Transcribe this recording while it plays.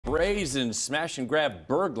brazen smash and grab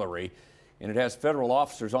burglary, and it has federal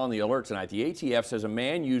officers on the alert tonight. The ATF says a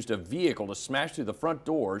man used a vehicle to smash through the front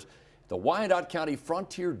doors at the Wyandotte County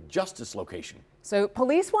Frontier Justice location. So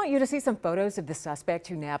police want you to see some photos of the suspect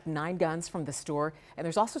who nabbed 9 guns from the store. And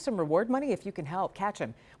there's also some reward money if you can help catch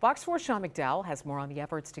him. Fox 4's Sean McDowell has more on the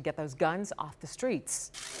efforts to get those guns off the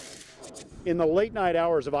streets. In the late night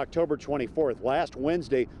hours of October 24th, last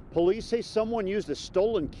Wednesday, police say someone used a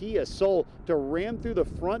stolen Kia Soul to ram through the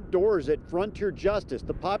front doors at Frontier Justice,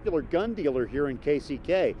 the popular gun dealer here in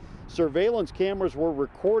KCK. Surveillance cameras were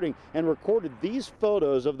recorded these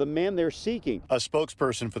photos of the man they're seeking. A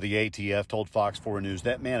spokesperson for the ATF told Fox 4 News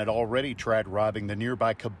that man had already tried robbing the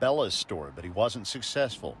nearby Cabela's store, but he wasn't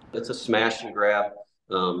successful. It's a smash and grab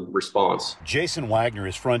response. Jason Wagner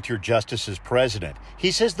is Frontier Justice's president.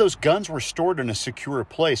 He says those guns were stored in a secure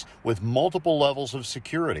place with multiple levels of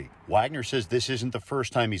security. Wagner says this isn't the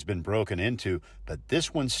first time he's been broken into, but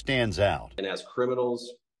this one stands out. And as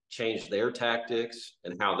criminals change their tactics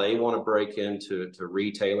and how they want to break into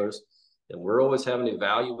retailers, and we're always having to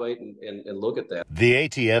evaluate and look at that. The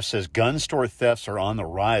ATF says gun store thefts are on the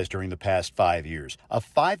rise during the past 5 years. A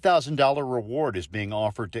 $5,000 reward is being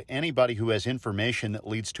offered to anybody who has information that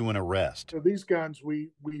leads to an arrest. So these guns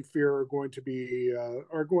we fear are going to be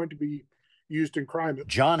used in crime.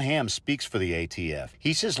 John Hamm speaks for the ATF.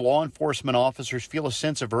 He says law enforcement officers feel a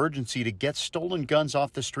sense of urgency to get stolen guns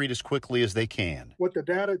off the street as quickly as they can. What the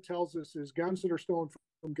data tells us is guns that are stolen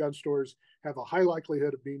from gun stores have a high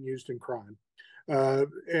likelihood of being used in crime.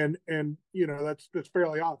 And you know, that's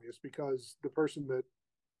fairly obvious because the person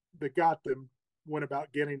that got them went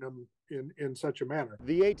about getting them in such a manner.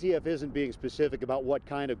 The ATF isn't being specific about what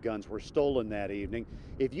kind of guns were stolen that evening.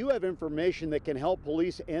 If you have information that can help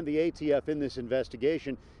police and the ATF in this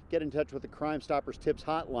investigation, get in touch with the Crime Stoppers Tips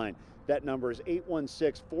Hotline. That number is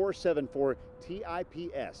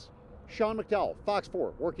 816-474-TIPS. Sean McDowell, Fox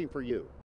 4, working for you.